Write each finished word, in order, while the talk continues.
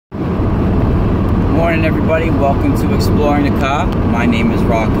morning, everybody. Welcome to Exploring the Ka. My name is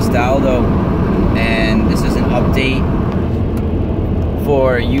Rock Castaldo, and this is an update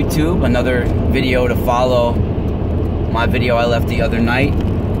for YouTube. Another video to follow my video I left the other night.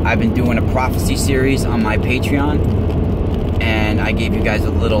 I've been doing a prophecy series on my Patreon, and I gave you guys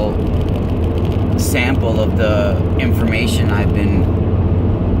a little sample of the information I've been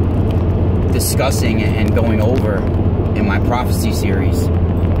discussing and going over in my prophecy series.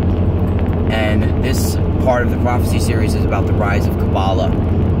 And this part of the prophecy series is about the rise of Kabbalah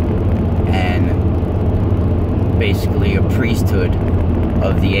and basically a priesthood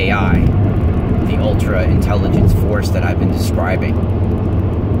of the AI, the ultra intelligence force that I've been describing.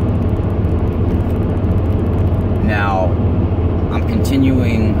 Now, I'm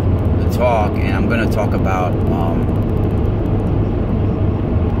continuing the talk, and I'm going to talk about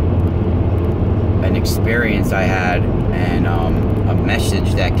an experience I had and a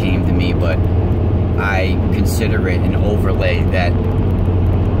message that came to me, but I consider it an overlay that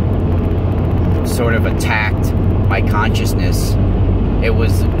sort of attacked my consciousness. It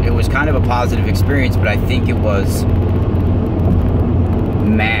was kind of a positive experience, but I think it was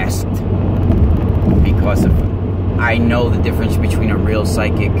masked because of I know the difference between a real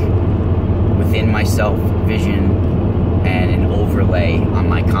psychic within myself vision and an overlay on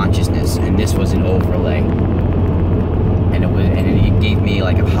my consciousness, and this was an overlay, and it gave me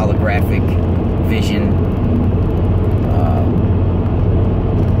like a holographic vision.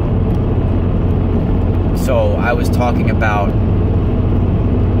 So I was talking about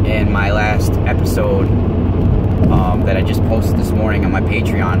in my last episode that I just posted this morning on my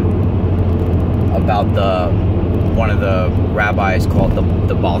Patreon about one of the rabbis called the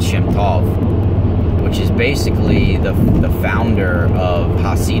Shem Tov, which is basically the founder of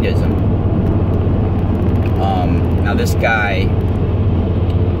Hasidism. Now this guy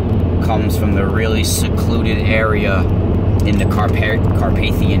comes from the really secluded area in the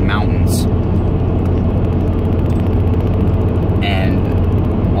Carpathian Mountains, and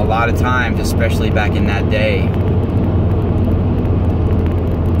a lot of times, especially back in that day,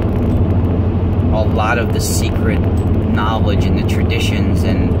 a lot of the secret knowledge and the traditions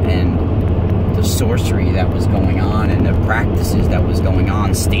and the sorcery that was going on and the practices that was going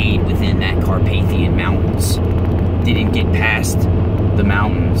on stayed within that Carpathian Mountains. Didn't get past the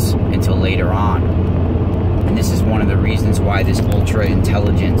mountains until later on. And this is one of the reasons why this ultra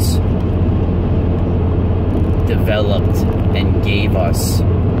intelligence developed and gave us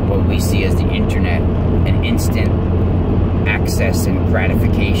what we see as the internet, an instant access and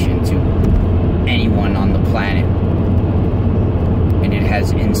gratification to anyone on the planet. And it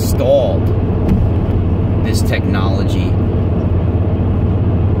has installed this technology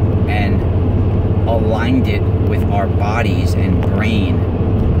and aligned it with our bodies and brain.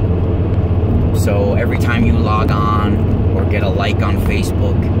 So every time you log on or get a like on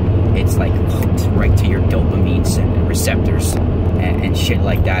Facebook, it's like hooked right to your dopamine receptors and shit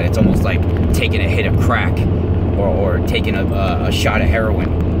like that. It's almost like taking a hit of crack or taking a shot of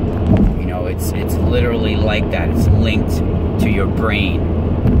heroin. You know, it's literally like that. It's linked to your brain.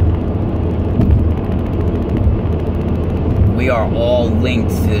 We are all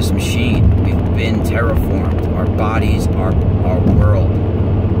linked to this machine. We've been terraformed. Our bodies, our world.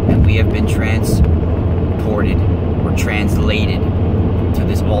 And we have been transported or translated to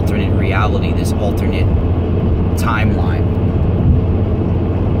this alternate reality, this alternate timeline.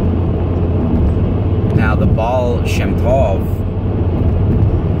 Now, the Baal Shem Tov,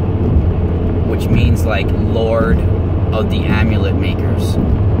 which means like Lord of the Amulet Makers.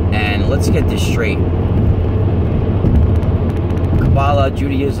 And let's get this straight. Kabbalah,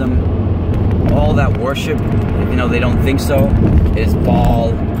 Judaism, all that worship, even though they don't think so, is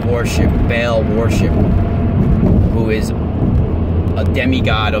Baal worship, Baal worship, who is a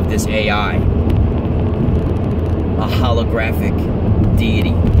demigod of this AI, a holographic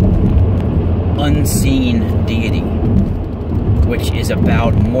deity, unseen deity, which is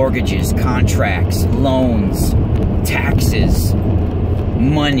about mortgages, contracts, loans, taxes,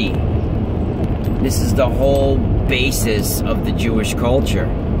 money. This is the whole basis of the Jewish culture.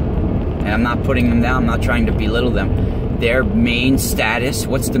 And I'm not putting them down, I'm not trying to belittle them. Their main status,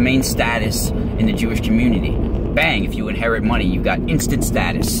 what's the main status in the Jewish community? Bang, if you inherit money, you got instant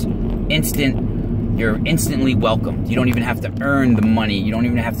status. You're instantly welcomed. You don't even have to earn the money. You don't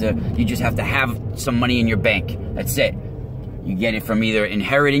even have to, you just have to have some money in your bank. That's it. You get it from either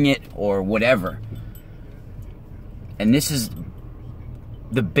inheriting it or whatever. And this is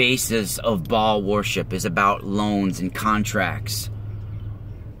the basis of Baal worship, is about loans and contracts.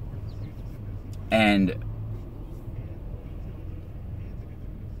 And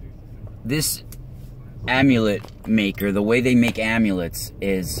this amulet maker, the way they make amulets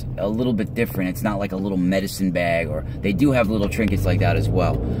is a little bit different. It's not like a little medicine bag, or they do have little trinkets like that as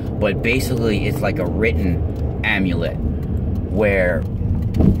well. But basically, it's like a written amulet where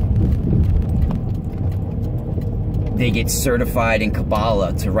they get certified in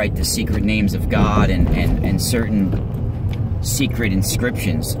Kabbalah to write the secret names of God and certain secret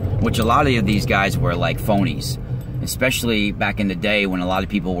inscriptions, which a lot of these guys were like phonies. Especially back in the day when a lot of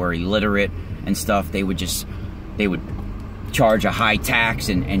people were illiterate and stuff, they would charge a high tax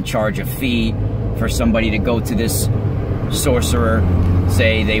and charge a fee for somebody to go to this sorcerer,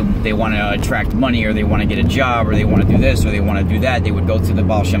 say they want to attract money, or they want to get a job, or they want to do this, or they want to do that. They would go to the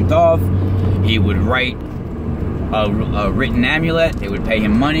Baal Shem Tov. He would write a written amulet. They would pay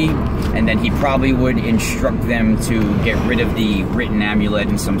him money, and then he probably would instruct them to get rid of the written amulet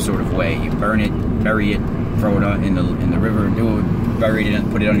in some sort of way. You burn it, bury it, throw it in the river, bury it,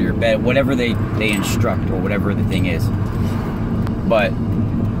 and put it under your bed, whatever they instruct, or whatever the thing is. But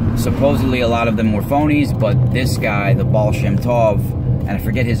supposedly a lot of them were phonies, but this guy, the Baal Shem Tov, and I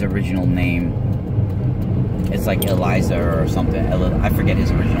forget his original name, it's like Eliza or something, I forget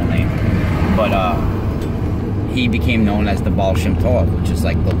his original name, but he became known as the Baal Shem Tov, which is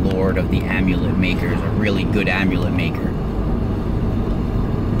like the Lord of the amulet makers, a really good amulet maker,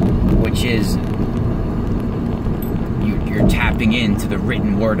 which is, you're tapping into the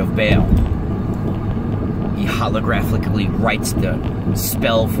written word of Baal. He holographically writes the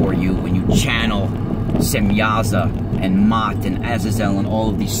spell for you when you channel Semyaza and Mot and Azazel and all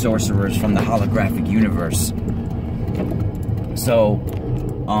of these sorcerers from the holographic universe. So,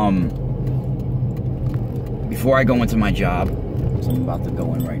 before I go into my job, so I'm about to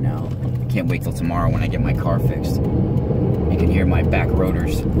go in right now. I can't wait till tomorrow when I get my car fixed. You can hear my back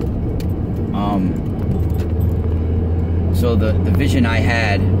rotors. So the vision I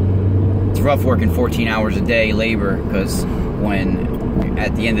had, it's rough working 14 hours a day labor, because when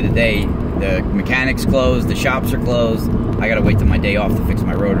at the end of the day the mechanics closed, the shops are closed, I gotta wait till my day off to fix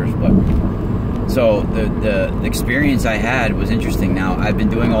my rotors. But so the experience I had was interesting. Now, I've been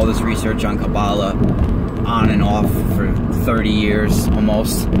doing all this research on Kabbalah on and off for 30 years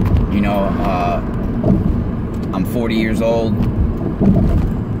almost. You know, I'm 40 years old,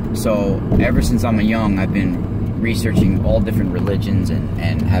 so ever since I'm young, I've been researching all different religions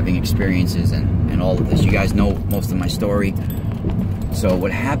and having experiences and all of this. You guys know most of my story. So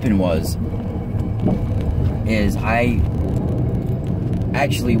what happened is I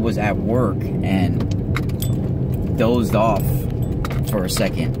actually was at work and dozed off for a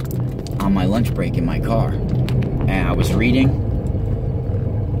second on my lunch break in my car, and I was reading.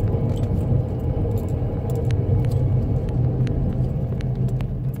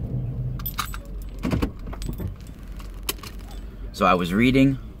 So I was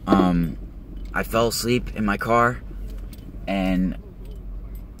reading, I fell asleep in my car, and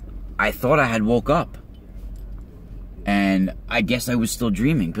I thought I had woke up. And I guess I was still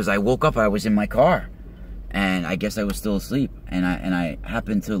dreaming, because I woke up, I was in my car, and I guess I was still asleep. And I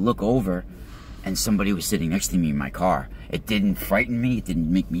happened to look over, and somebody was sitting next to me in my car. It didn't frighten me, it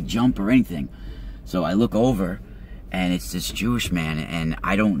didn't make me jump or anything. So I look over, and it's this Jewish man, and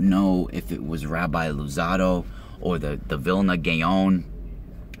I don't know if it was Rabbi Luzzatto or the Vilna Gaon,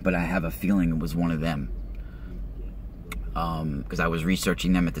 but I have a feeling it was one of them. Because I was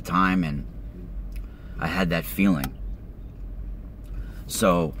researching them at the time, and I had that feeling.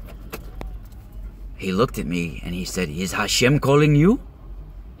 So he looked at me and he said, "Is Hashem calling you?"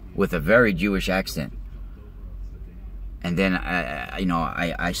 With a very Jewish accent. And then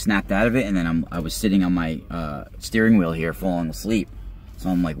I snapped out of it, and then I was sitting on my steering wheel here, falling asleep. So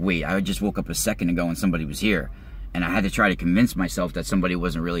I'm like, wait, I just woke up a second ago and somebody was here. And I had to try to convince myself that somebody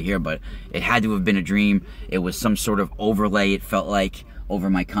wasn't really here, but it had to have been a dream. It was some sort of overlay, it felt like, over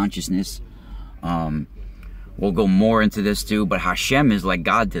my consciousness. We'll go more into this too, but Hashem is like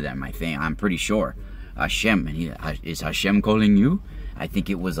God to them, I think. I'm pretty sure. Hashem, and is Hashem calling you? I think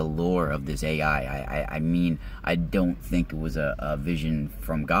it was a lure of this AI. I mean, I don't think it was a vision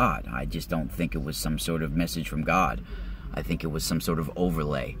from God. I just don't think it was some sort of message from God. I think it was some sort of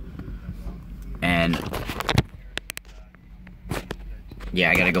overlay. And yeah,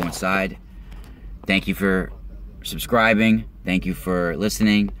 I gotta go inside. Thank you for subscribing. Thank you for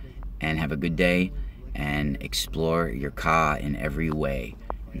listening. And have a good day. And explore your Ka in every way.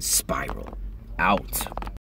 And spiral out.